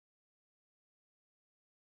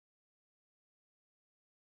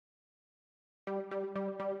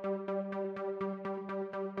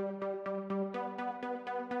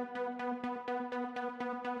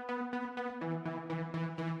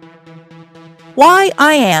Why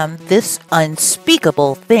I am this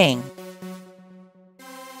unspeakable thing.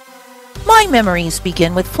 My memories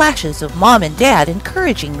begin with flashes of Mom and Dad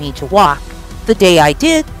encouraging me to walk. The day I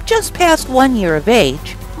did, just past 1 year of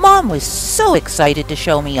age, Mom was so excited to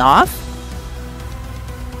show me off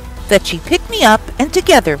that she picked me up and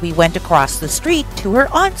together we went across the street to her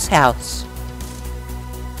aunt's house.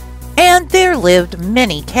 And there lived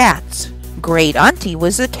many cats. Great Auntie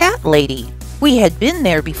was a cat lady. We had been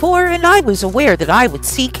there before and I was aware that I would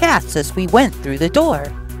see cats as we went through the door.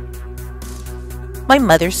 My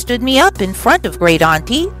mother stood me up in front of Great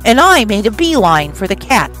Auntie and I made a beeline for the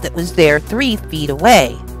cat that was there 3 feet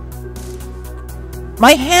away.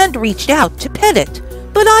 My hand reached out to pet it,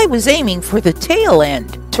 but I was aiming for the tail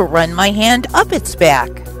end to run my hand up its back.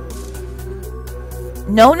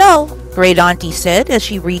 "No, no," Great Auntie said as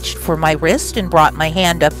she reached for my wrist and brought my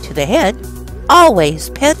hand up to the head. "Always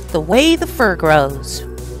pet the way the fur grows."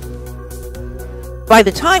 By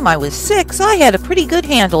the time I was 6, I had a pretty good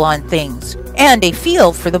handle on things and a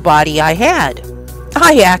feel for the body I had.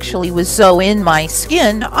 I actually was so in my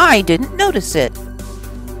skin I didn't notice it.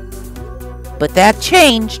 But that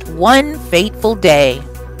changed one fateful day.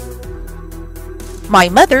 My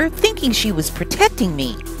mother, thinking she was protecting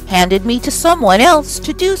me, handed me to someone else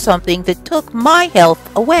to do something that took my health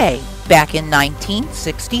away back in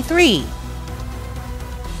 1963.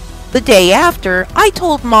 The day after, I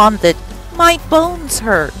told Mom that my bones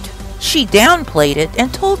hurt. She downplayed it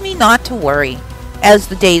and told me not to worry. As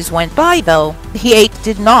the days went by, though, the ache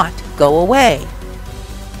did not go away.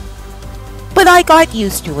 But I got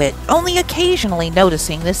used to it, only occasionally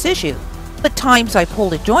noticing this issue. But times I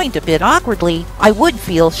pulled a joint a bit awkwardly, I would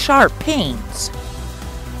feel sharp pains.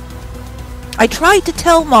 I tried to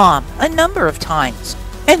tell Mom a number of times,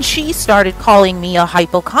 and she started calling me a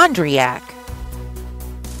hypochondriac.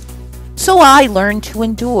 So I learned to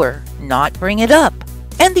endure, not bring it up,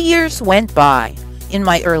 and the years went by. In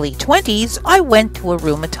my early 20s, I went to a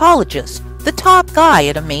rheumatologist, the top guy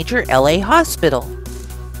at a major LA hospital.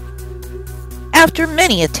 After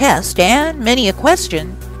many a test and many a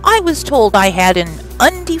question, I was told I had an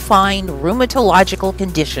undefined rheumatological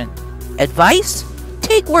condition. Advice?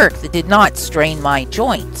 Take work that did not strain my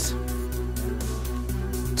joints.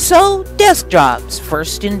 So, desk jobs,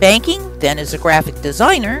 first in banking, then as a graphic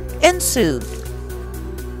designer, ensued.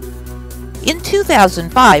 In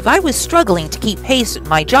 2005, I was struggling to keep pace at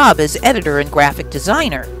my job as editor and graphic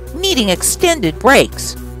designer, needing extended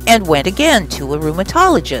breaks, and went again to a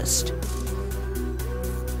rheumatologist.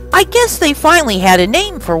 I guess they finally had a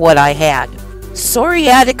name for what I had: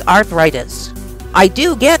 psoriatic arthritis. I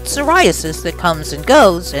do get psoriasis that comes and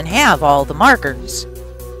goes and have all the markers.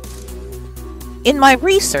 In my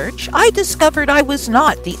research, I discovered I was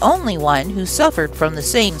not the only one who suffered from the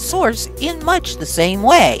same source in much the same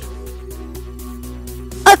way.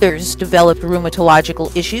 Others developed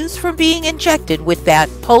rheumatological issues from being injected with that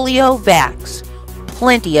polio vax.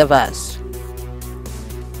 Plenty of us.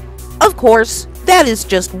 Of course, that is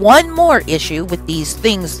just one more issue with these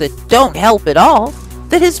things that don't help at all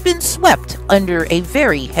that has been swept under a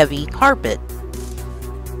very heavy carpet.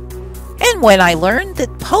 And when I learned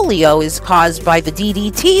that polio is caused by the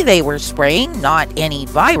DDT they were spraying, not any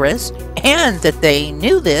virus, and that they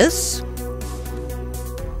knew this,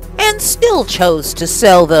 and still chose to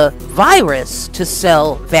sell the virus to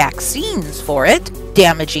sell vaccines for it,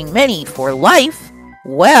 damaging many for life,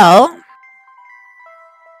 well,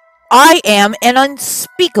 I am an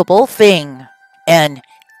unspeakable thing, an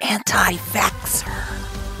anti-vaxxer,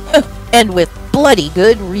 and with bloody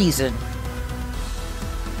good reason.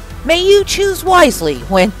 May you choose wisely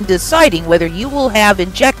when deciding whether you will have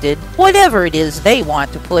injected whatever it is they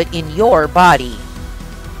want to put in your body.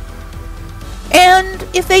 And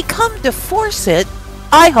if they come to force it,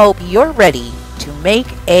 I hope you're ready to make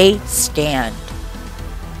a stand.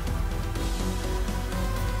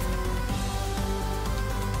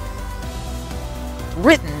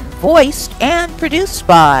 Written, voiced, and produced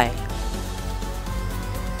by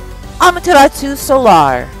Amaterasu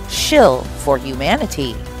Solar, shill for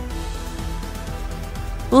humanity.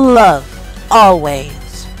 Love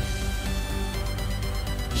always.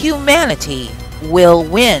 Humanity will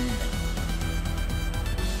win.